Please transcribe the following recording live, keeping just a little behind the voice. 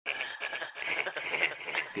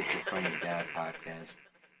Schizophrenic Dad Podcast.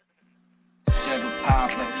 Settle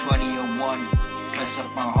pop like 2001. Dress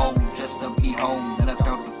up my home just to be home. Left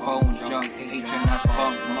out the phone, junk, patronized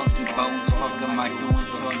funk, monkey bones. Fuck am I doing?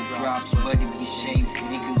 Short drops, but it be shame.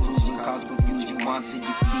 In conclusion, cause confusion, wants to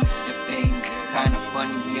defeat the fame. Kinda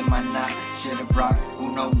funny, yeah, my not. Should've rock,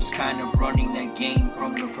 who knows? Kinda running that game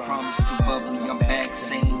from the crumbs to bubbly. I'm back,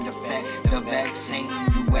 saying the fact, the vaccine.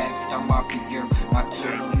 You act, I'm off the year,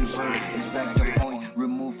 nocturnally hurt. It's like the point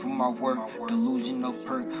removed from my work. Delusion of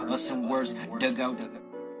perk, or some worse, dug out.